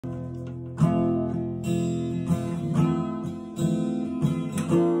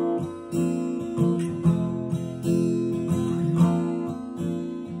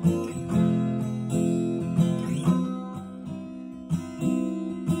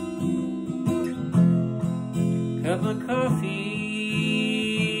cup of coffee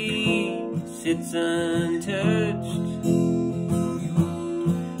sits untouched,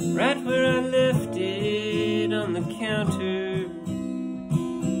 right where I left it on the counter.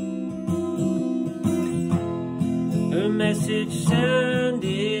 Her message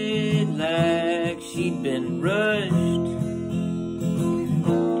sounded like she'd been rushed.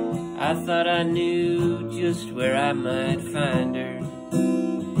 I thought I knew just where I might find her,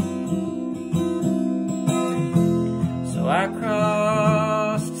 so I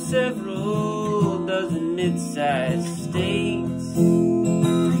crossed several dozen mid-sized states.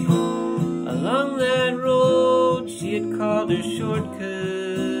 Along that road she had called her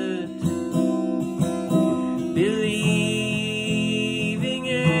shortcut, believing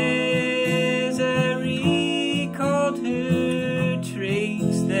as I recalled her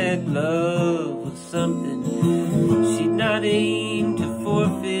traits that love was something she'd not aimed to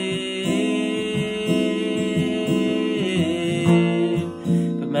forfeit.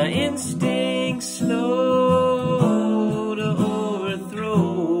 But my instincts slow to overthrow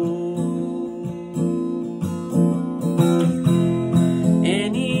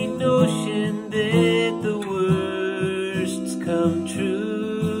any notion that the worst's come true.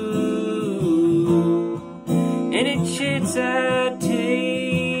 Any chance I'd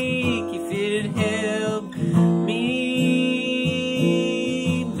take if it'd help me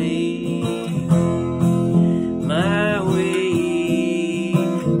make my way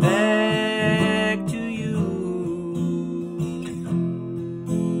back to you.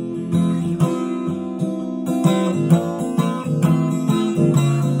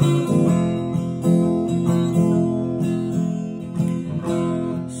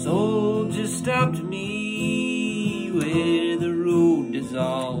 Soldier stopped me where the road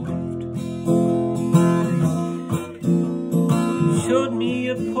dissolved, showed me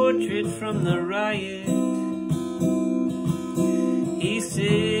a portrait from the riot. He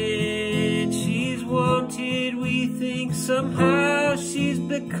said, she's wanted, we think somehow she's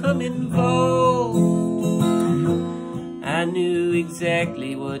become involved. I knew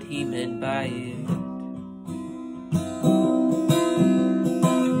exactly what he meant by it,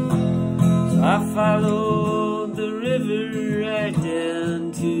 so I followed the river right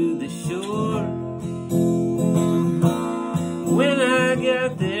down to the shore. When I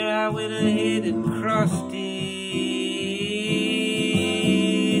got there, I went ahead and crossed it.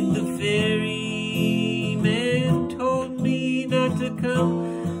 The ferryman told me not to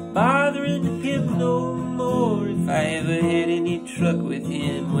come bothering him no more if I ever had any truck with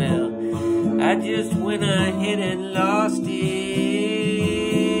him. Well, I just went ahead and lost it.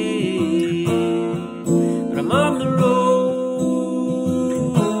 But I'm on the road,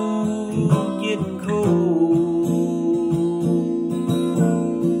 getting cold.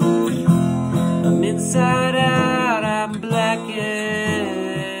 I'm inside out, I'm black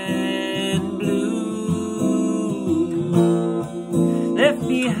and blue, left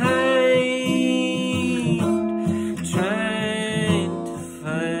behind, trying to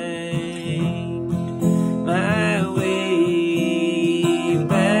find my way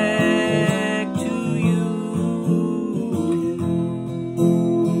back to you.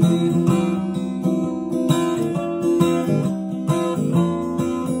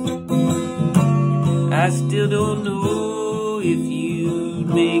 I still don't know if you'd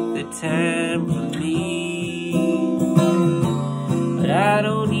make the time for me, but I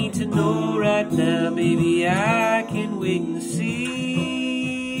don't need to know right now, baby, I can wait and see.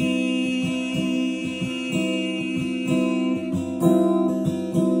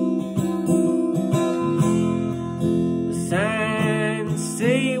 The signs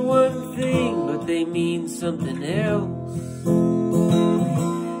say one thing, but they mean something else.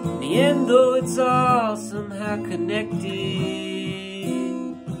 In the end, though, it's all somehow connected.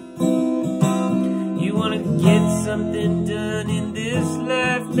 You wanna get something done in this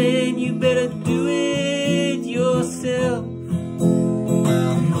life, man, you better do it yourself.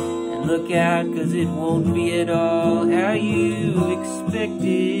 And look out, 'cause it won't be at all how you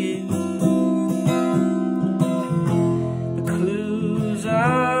expected. The clues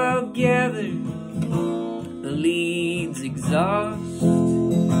I'll gather, the leads exhaust.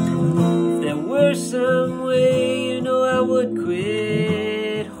 If there were some way, you know I would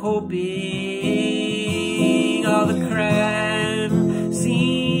quit hoping. All the crime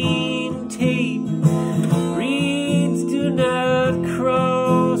scene tape reads do not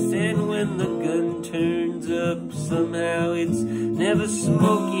cross, and when the gun turns up, somehow it's never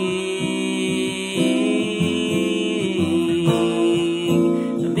smoking.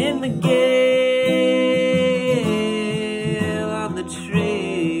 I'm in the gale on the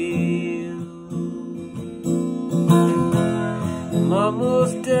trail.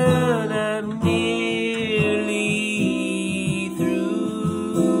 almost done.